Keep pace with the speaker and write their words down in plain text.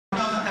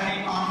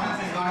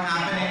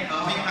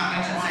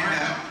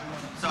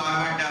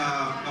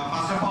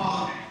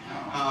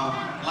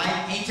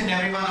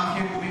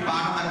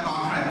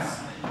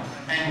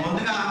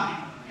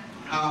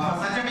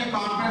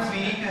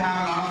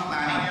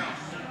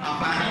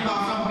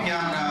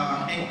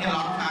taking a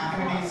lot of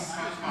activities.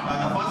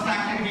 The first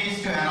activity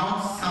is to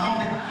announce some of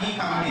the key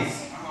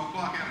committees.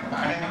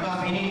 Because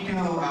we need to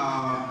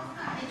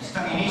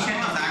initiate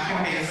those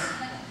activities.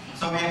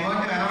 So we are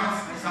going to announce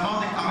some of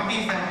the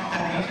committees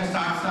that need to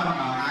start some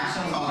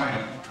actions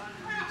already.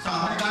 So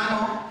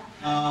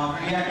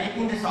we are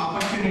taking this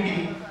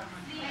opportunity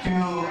to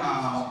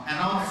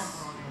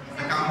announce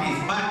the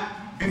committees. But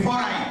before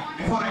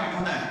I do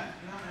that,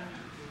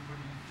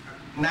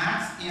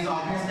 NATS is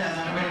obviously, as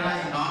everybody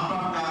knows, a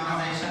non-profit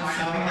organization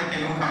serving the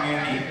Telugu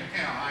community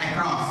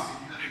across.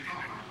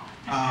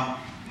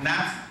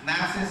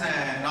 NATS is a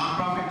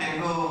non-profit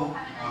Telugu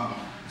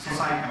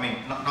society,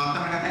 North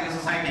American Telugu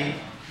Society,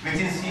 which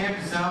is here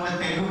to serve the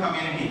Telugu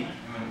community.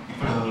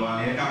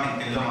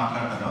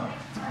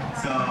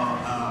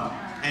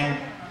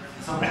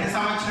 So ప్రతి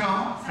సంవత్సరం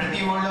ప్రతి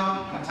ఊళ్ళో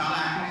చాలా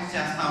activities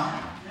చేస్తాం.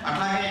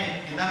 అట్లాగే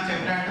ఇందాక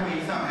చెప్పినట్టు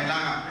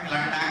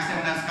ఇలాంటి ట్యాక్స్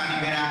సెమినార్స్ కానీ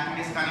వేరే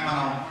యాక్టివిటీస్ కానీ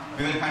మనం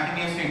we will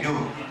continuously do.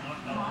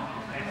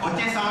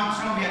 వచ్చే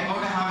సంవత్సరం we are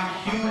going to have a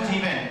huge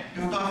event,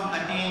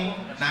 2013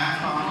 NATS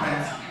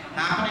conference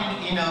happening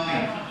in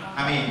Irving.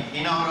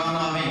 In our own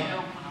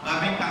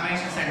Irving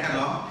Convention Center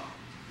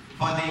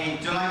for the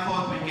July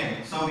 4th weekend.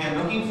 So we are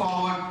looking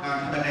forward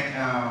to the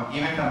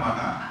event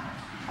anamata.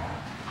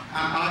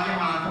 అలాగే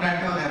మనం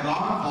అనుకున్నట్టు there are a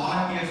lot of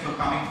volunteers who are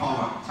coming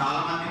forward. చాలా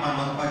మంది మన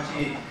ముందుకు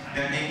వచ్చి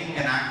they are taking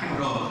an active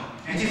role,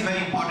 which is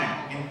very important.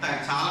 ఇంత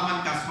చాలా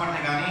మంది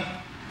కష్టపడితే కానీ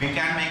we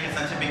can make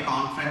such a big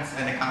conference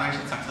and a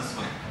convention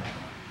successful.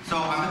 So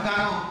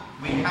అందుకను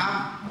we have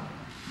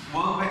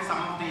worked with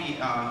some of the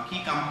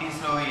key companies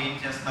లో ఏం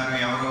చేస్తున్నారు,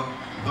 ఎవరు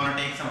going to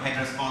take some head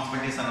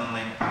responsibilities and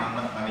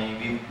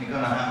we're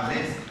going to have a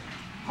list.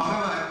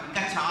 However,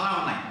 ఇంకా చాలా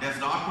ఉన్నాయి. There's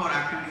a lot more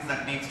activities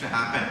that needs to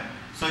happen.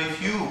 So if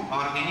you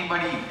or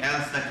anybody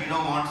else that you know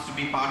wants to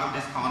be part of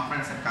this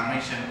conference and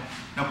convention,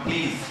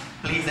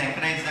 please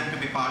encourage them to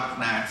be part of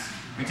NATS,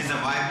 which is a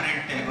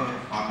vibrant Telugu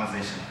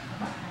organization.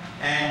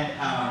 And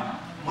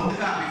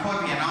before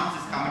we announce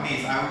these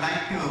committees, I would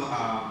like to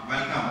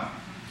welcome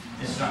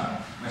Mr.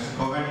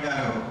 Kovet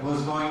Garu, who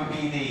is going to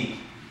be the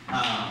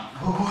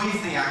who is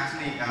the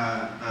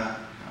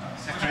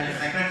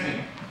secretary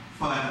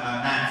for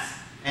NATS,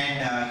 and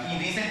he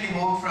recently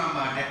moved from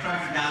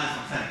Detroit to Dallas.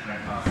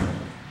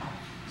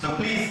 So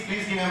please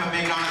give him a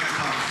big round of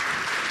applause.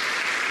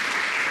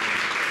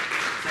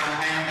 So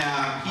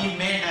he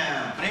made a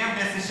brave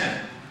decision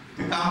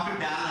to come to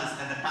Dallas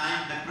at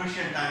the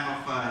crucial time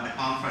of the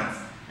conference.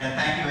 And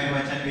thank you very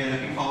much, and we are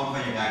looking forward for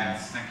your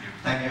guidance.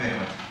 Thank you very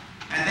much.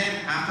 And then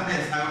after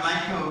this, I would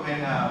like to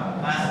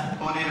ask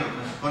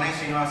Kone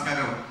Srinivas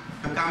Garu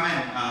to come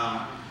and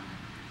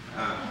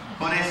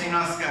Kone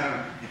Srinivas Garu.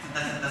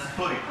 That's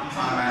full.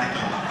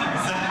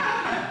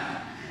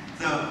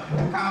 So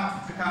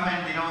to come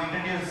and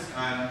introduce,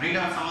 read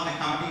out some of the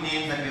committee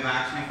names that we've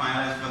actually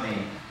finalized for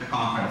the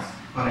conference.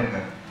 Go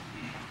ahead,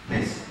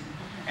 please.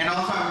 And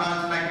also, I would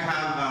also like to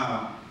have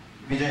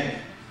Vijay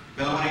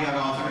Velamari Garu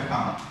also to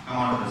come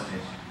onto the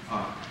stage,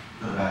 or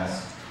to the dais.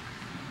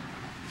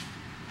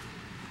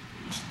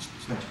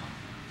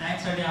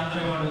 Thanks, Adi. I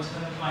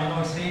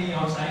know it's raining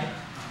outside.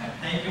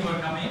 Thank you for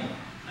coming.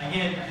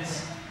 Again,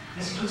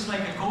 this looks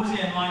like a cozy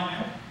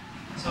environment.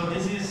 So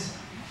this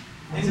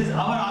is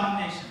our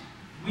organization.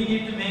 We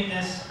need to make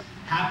this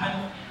happen,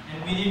 and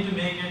we need to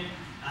make it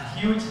a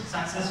huge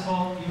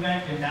successful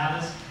event in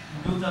Dallas in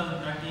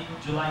 2013,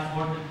 July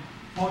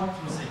 4th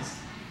through 6th.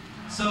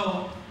 So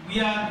we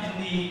are in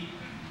the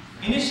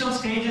initial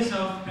stages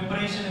of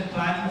preparation and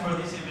planning for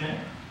this event.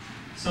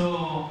 So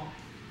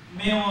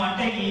మేము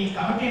అంటే ఈ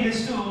committee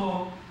list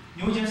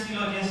new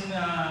జెర్సీలో చేసిన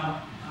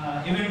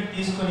event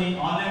తీసుకొని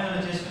ఆన్లైన్లో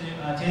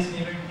చేసిన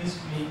event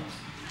తీసుకుని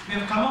we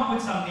have come up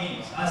with some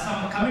names,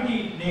 some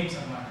committee names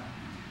అన్నమాట.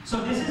 So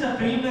this is a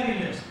preliminary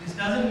list. This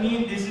doesn't mean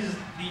this is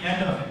the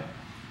end of it.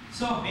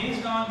 So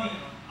based on the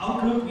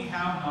outlook we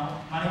have now,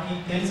 మనకి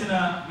తెలిసిన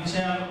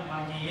విషయాలు,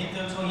 మనకి ఏం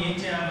తెలుసో ఏం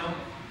చేయాలో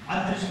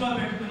అది దృష్టిలో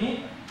పెట్టుకుని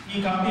ఈ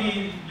కమిటీ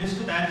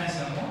లిస్ట్ తయారు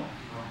చేసాము.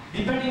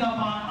 Depending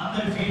upon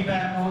other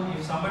feedback,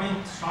 if somebody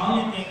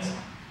strongly thinks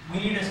we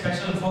need a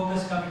special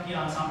focus committee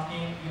on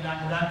something,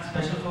 that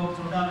special focus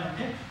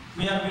undalante,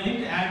 we are willing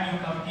to add new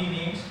committee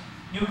names,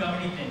 new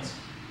committee things,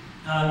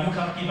 new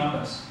committee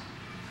members.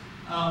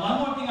 One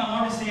more thing I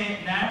want to say,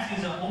 NATS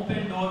is an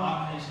open door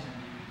organization.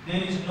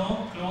 There is no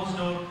closed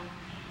door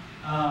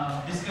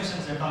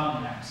discussions at all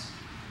in NATS.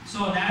 So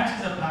NATS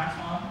is a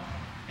platform.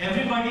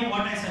 Everybody,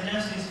 what I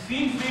suggest is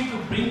feel free to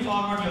bring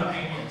forward your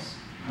ideas.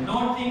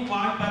 Don't think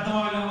what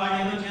పెద్దవాళ్ళు వాడు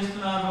ఏదో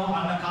చేస్తున్నారు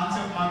అన్న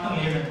concept మాత్రం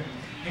లేదండి.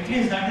 At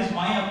least that is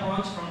my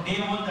approach from day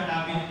one that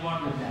I've been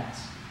involved with NATS.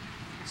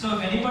 So if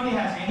anybody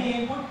has any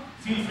input,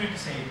 feel free to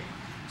say it.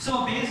 So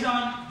based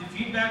on the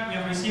feedback we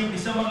have received,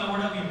 December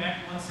we met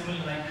one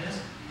similar like this,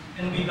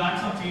 and we got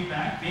some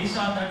feedback. Based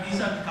on that,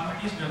 these are the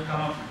committees we have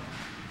come up with.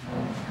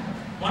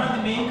 One of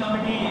the main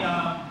committee,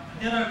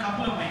 there are a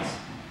couple of ways.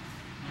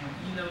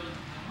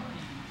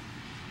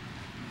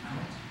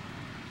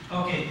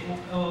 Okay,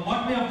 what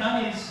we have done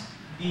is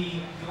the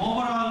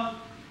overall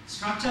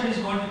structure is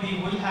going to be,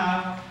 we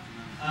have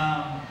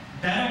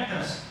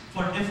directors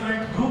for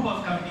different group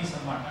of committees.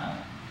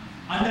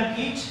 Under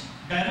each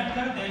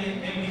director there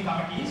will be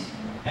committees,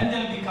 and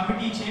there will be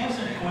committee chairs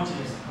and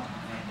co-chairs.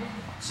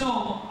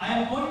 So I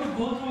am going to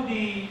go through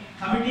the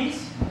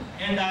committees,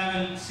 and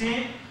I will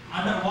say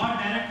under what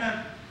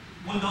director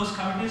will those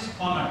committees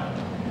fall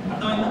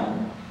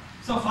under.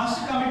 So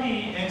first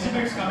committee,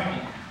 exhibits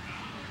committee,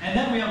 and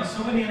then we have a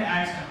souvenir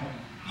ads committee.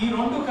 Ee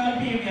rendu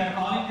committee we are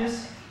calling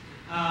this.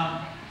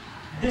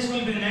 This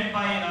will be led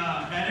by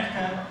a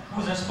director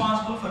who is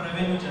responsible for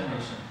revenue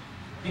generation.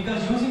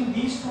 Because using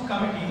these two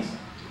committees,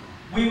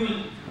 we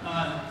will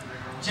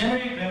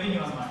generate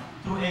revenue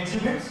through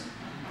exhibits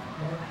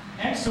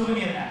and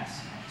souvenir ads.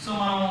 So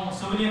manam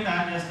souvenir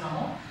tayar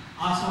chestamo,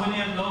 aa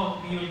souvenir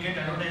lo we will get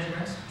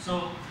advertisements.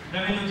 So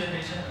revenue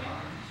generation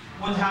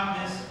will have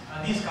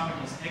these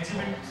committees,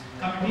 exhibit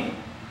committee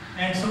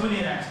and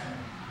souvenir ads committee.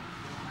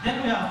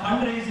 Then we have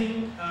fundraising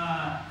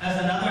as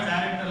another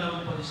director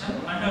level position.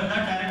 Under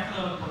that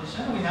director level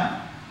position, we have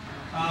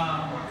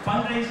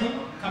fundraising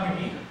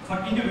committee for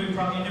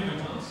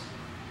individuals,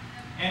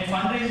 and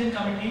fundraising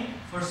committee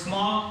for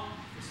small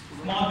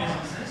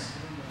businesses.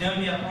 They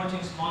will be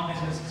approaching small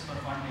businesses for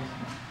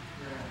fundraising.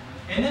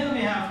 And then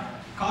we have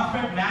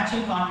corporate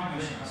matching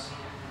contributions.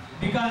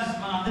 Because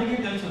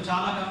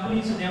chala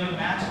companies, they will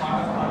match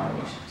part of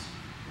contributions.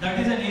 That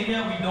is an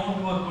area we don't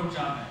do a good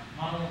job at.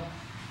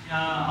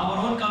 Our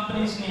own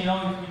companies, if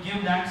we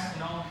give that,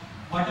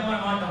 whatever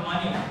amount of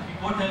money, we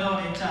go tell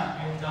our HR,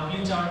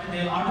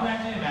 they will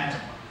automatically match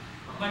it.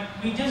 But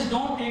we just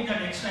don't take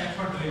that extra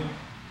effort doing it.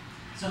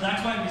 So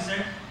that's why we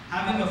said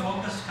having a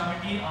focused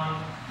committee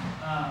on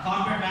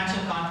corporate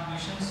matching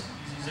contributions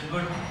is a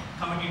good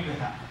committee to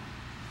have.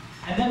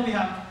 And then we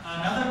have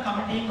another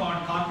committee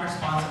called corporate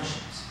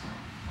sponsorships.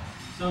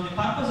 So the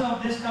purpose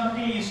of this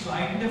committee is to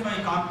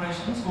identify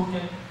corporations who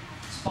can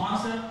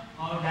sponsor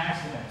our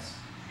NATS events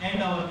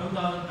and our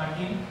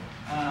 2013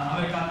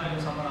 American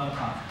Telugu Society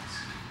conference.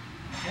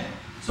 Okay?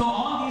 So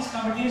all these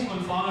committees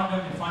will fall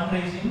under the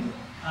fundraising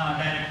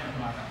director.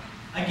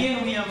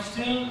 Again, we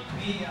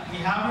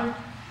haven't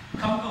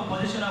come to a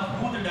position of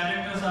who the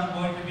directors are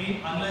going to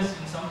be, unless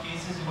in some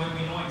cases where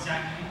we know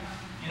exactly,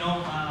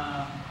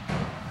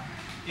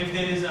 if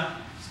there is a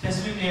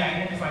specifically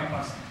identified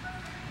person.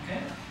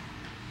 Okay?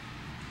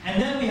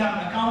 And then we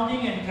have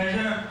accounting and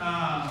treasurer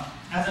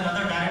as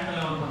another director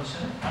level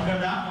position. Under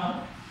that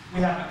one, we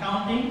have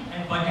accounting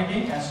and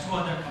budgeting as two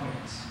other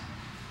committees.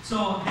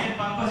 So their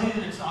purpose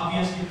is, it's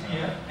obviously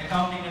clear.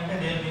 Accounting, and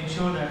they'll make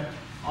sure that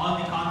all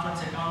the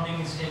conference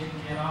accounting is taken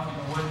care of,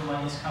 where the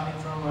money is coming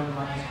from, where the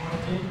money is going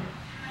to.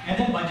 And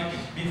then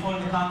budgeting. Before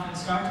the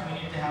conference starts, we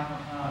need to have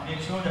make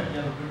sure that we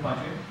have a good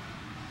budget.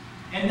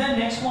 And then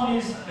next one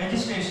is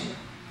registration,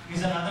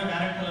 is another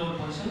director level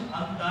position.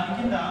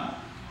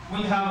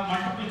 We'll have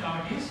multiple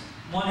committees.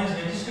 One is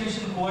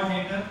registration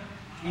coordinator,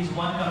 is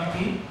one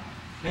committee.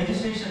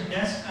 Registration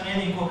desk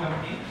anedi inko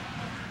committee.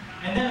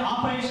 And then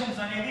operations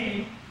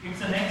anedi, it's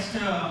the next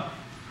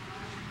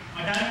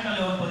director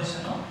level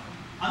position.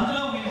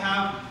 Andalo we'll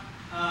have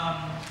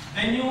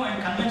venue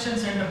and convention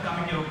center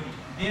committee.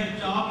 Their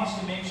job is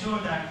to make sure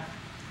that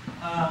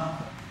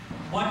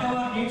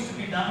whatever needs to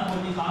be done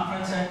with the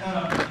conference center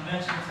or the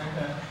convention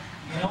center,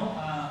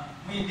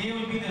 they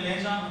will be the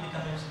liaison with the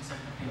convention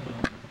center people.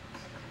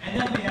 And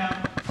then we have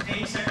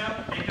stage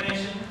setup,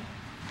 decoration,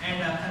 and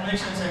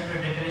convention center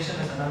decoration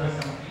is another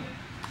committee.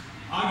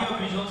 Audio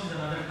visuals is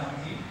another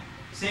committee.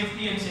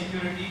 Safety and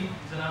security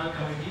is another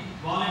committee.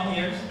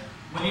 Volunteers,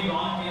 we need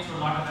volunteers for a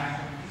lot of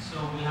activities. So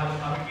we have a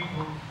committee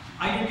to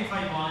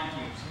identify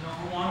volunteers,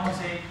 who want to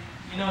say,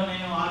 I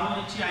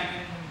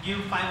can give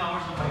 5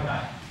 hours of my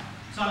time.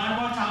 So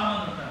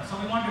so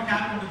we want to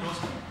tap into those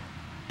people.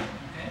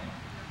 Okay?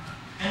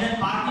 And then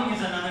parking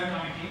is another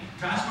committee.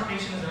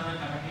 Transportation is another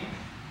committee.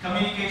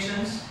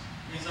 Communications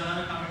is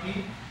another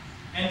committee.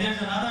 And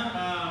there's another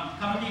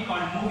committee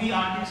called movie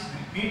artists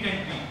meet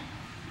and greet.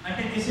 I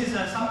think this is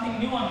something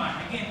new on mind.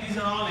 Again, these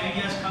are all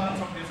ideas coming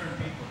from different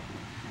people.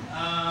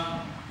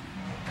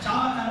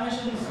 Chala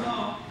conventions,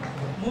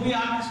 movie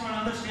artists for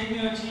another stage,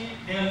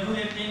 they'll do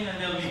their thing and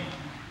they'll leave.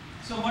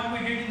 So what we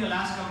did in the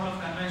last couple of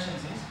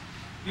conventions is,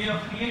 we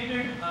have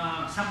created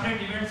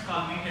separate events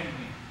called meet and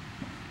greet.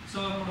 So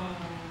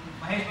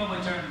Mahesh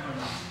Babu Charan,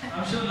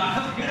 I'm sure a lot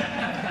of people,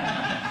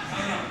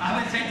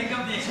 I was setting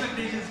up the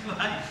expectations too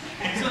high.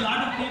 So a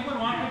lot of people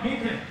want to meet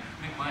him.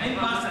 In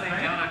person,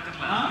 right?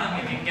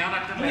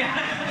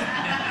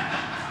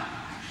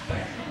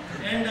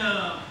 And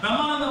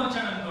Brahmananda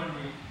Vacharan,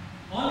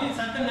 only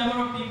certain number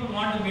of people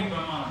want to meet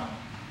Brahmananda.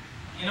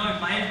 If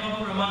Mahesh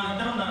Babu,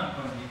 Brahmananda,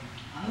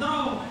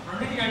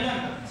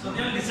 so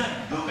they will listen.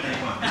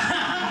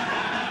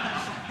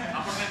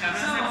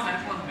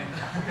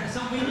 So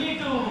we need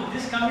to,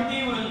 this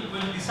committee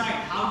will decide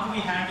how do we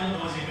handle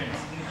those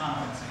events in the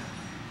conference.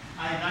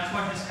 That's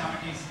what this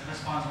committee's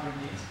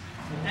responsibility is.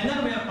 And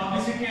then we have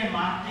publicity and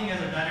marketing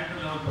as a director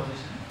level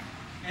position.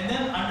 And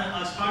then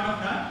as part of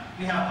that,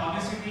 we have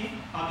publicity,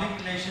 public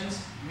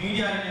relations,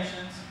 media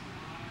relations,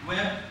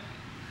 web,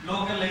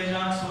 local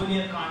liaison,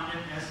 souvenir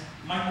content as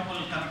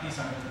multiple committees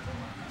under the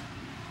program.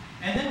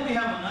 And then we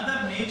have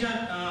another major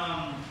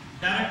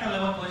director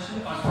level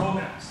position called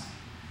programs.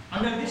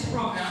 Under this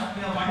program,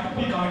 we have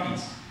multiple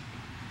committees.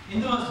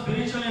 In those,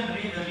 spiritual and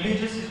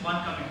religious is one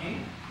committee.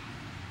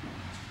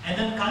 And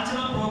then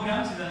cultural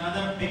programs is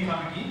another big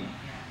committee.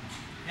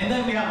 And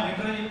then we have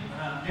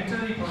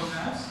literary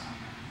programs.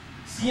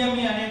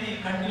 CME అనేది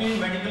continuing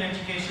medical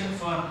education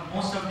for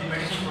most of the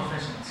medical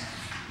professionals.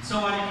 So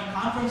వాళ్ళకి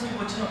conference కి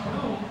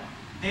వచ్చినప్పుడు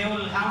they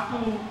will have to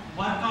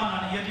work on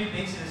a yearly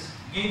basis,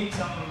 gaining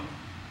some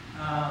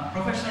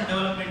professional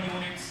development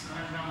units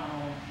and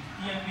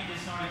TNP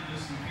చేసిన వాళ్ళకి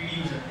తెలుస్తుంది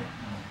PDUs అంటే.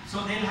 So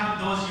they'll have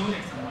those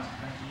units.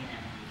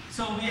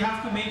 So we have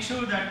to make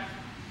sure that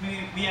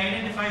we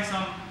identify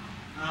some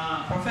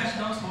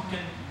professionals who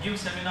can give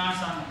seminars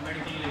on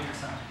medical related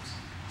subjects.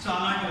 So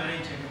అలాంటివి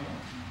arrange చేయడం.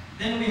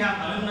 Then we have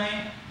alumni,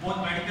 both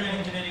medical and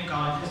engineering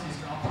colleges. Is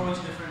to approach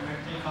different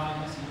medical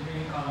colleges,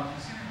 engineering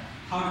colleges.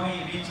 How do we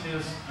reach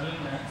those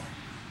alumni?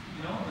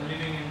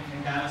 Living in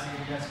Dallas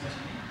area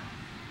especially.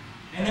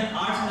 And then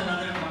arts is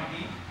another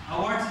committee.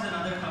 Awards is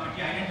another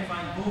committee,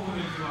 identifying who we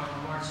will give our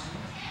awards to,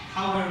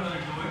 how we are going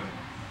to do it.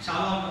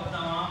 Shalom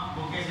Guptama,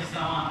 Bouquet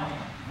Sistama,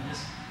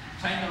 just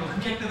trying to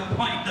get to the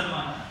point.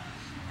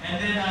 And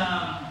then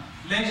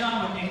Liaison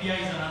with India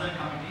is another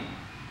committee.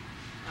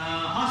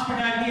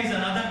 Hospitality is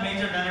another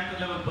major director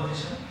level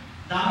position.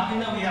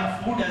 Then we have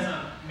food as a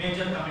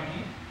major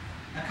committee.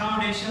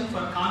 Accommodation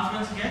for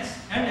conference guests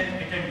and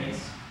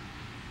attendees.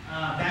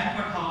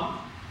 Banquet hall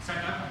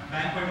setup.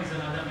 Banquet is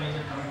another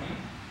major committee.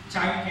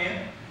 Child care,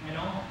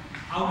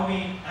 how do we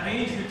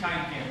arrange the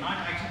child care? Not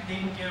actually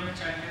taking care of the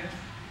child care.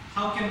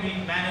 How can we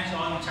manage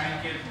all the child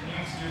care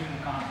needs during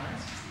the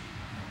conference?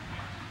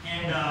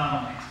 And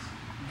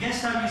guest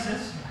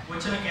services,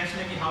 which are guests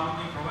like how do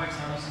we provide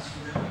services to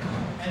them?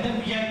 And then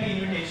VIP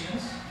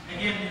invitations.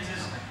 Again,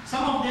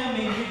 some of them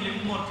may need a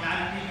little more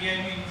clarity.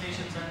 VIP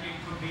invitations, and it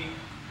could be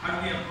how do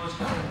we approach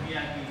different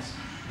VIPs?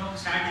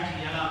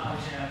 Strategy,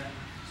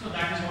 so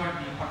that is what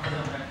the purpose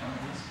of that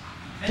committee is.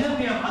 And then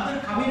we have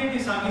other community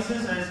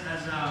services as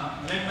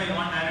led by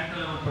one director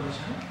level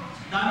position.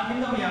 Then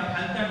we have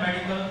health and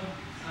medical,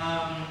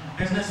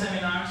 business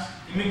seminars,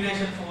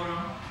 immigration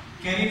forum,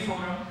 career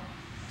forum,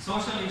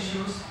 social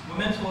issues,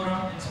 women's forum,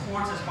 and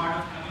sports as part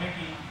of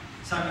community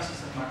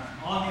services.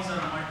 All these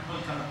are multiple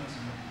committees.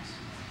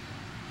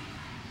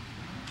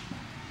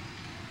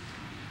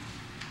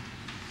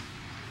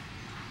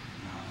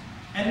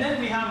 And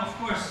then we have, of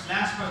course,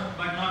 last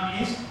but not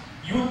least,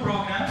 youth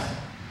programs.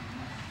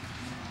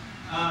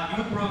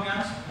 Youth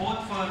programs both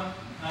for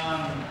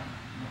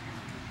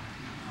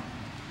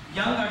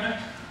young adult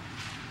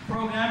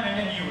program and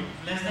then youth,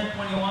 less than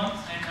 21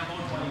 and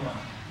above 21,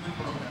 youth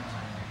programs.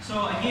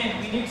 So again,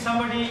 we need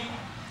somebody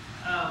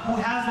who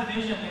has a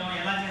vision,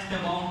 ఎలా చేస్తే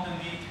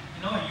బాగుంటుంది,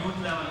 youth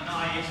level,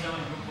 age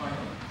level group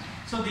whatever.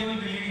 So they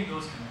will be leading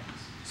those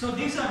committees. So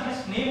these are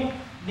just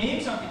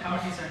names of the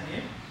committees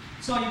and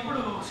so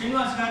ఇప్పుడు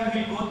శ్రీనివాస్ గారు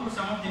will go through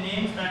some of the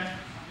names that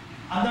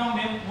అందరం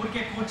మేము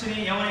ఊరికే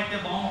కూర్చొని ఎవరైతే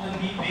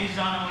బాగుంటుంది based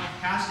on our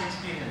past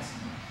experience.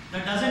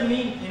 That doesn't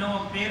mean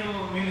పేరు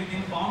మీరు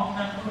దీనికి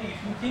బాగుంటుంది అనుకోండి.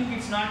 If you think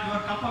it's not your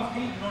cup of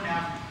tea, you don't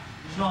have to.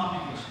 There's no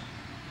obligation.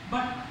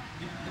 But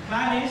the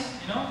plan is,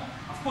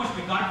 of course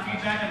we got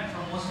feedback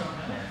from most of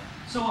them.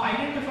 So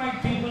identified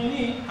people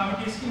ni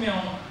committees ki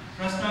మేము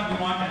ప్రస్తుతం we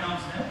want to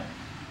announce them.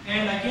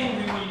 And again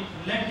we will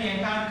let the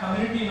entire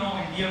community know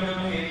in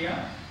DFW area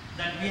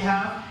that we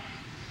have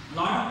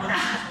lot of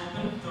positions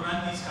open to run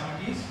these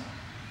committees,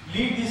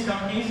 lead these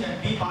committees and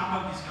be part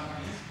of these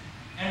committees.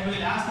 And we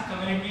will ask the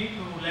community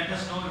to let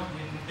us know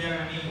if there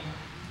are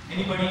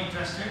anybody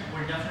interested.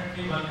 We'll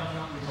definitely welcome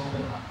them with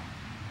open heart.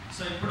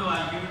 So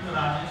I'll give it to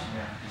Rajesh.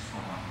 Yeah, just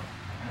for one more.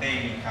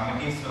 And the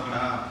committees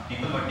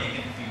people were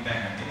taking feedback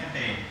and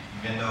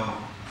even though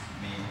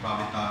we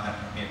probably thought that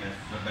okay, that's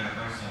a better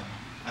person,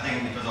 I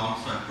think it was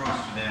also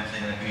approached to them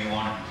saying that we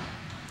want to.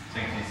 So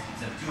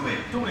it's a two-way.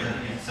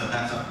 So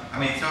that's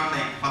it's not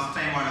like first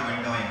time what I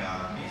went doing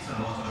so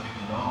most of the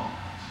people know.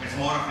 It's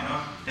more of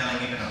telling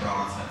it in a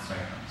broader sense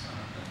right now. So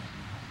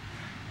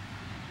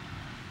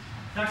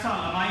that's all.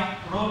 My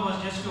role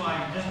was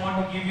I just want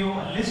to give you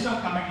a list of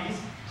committees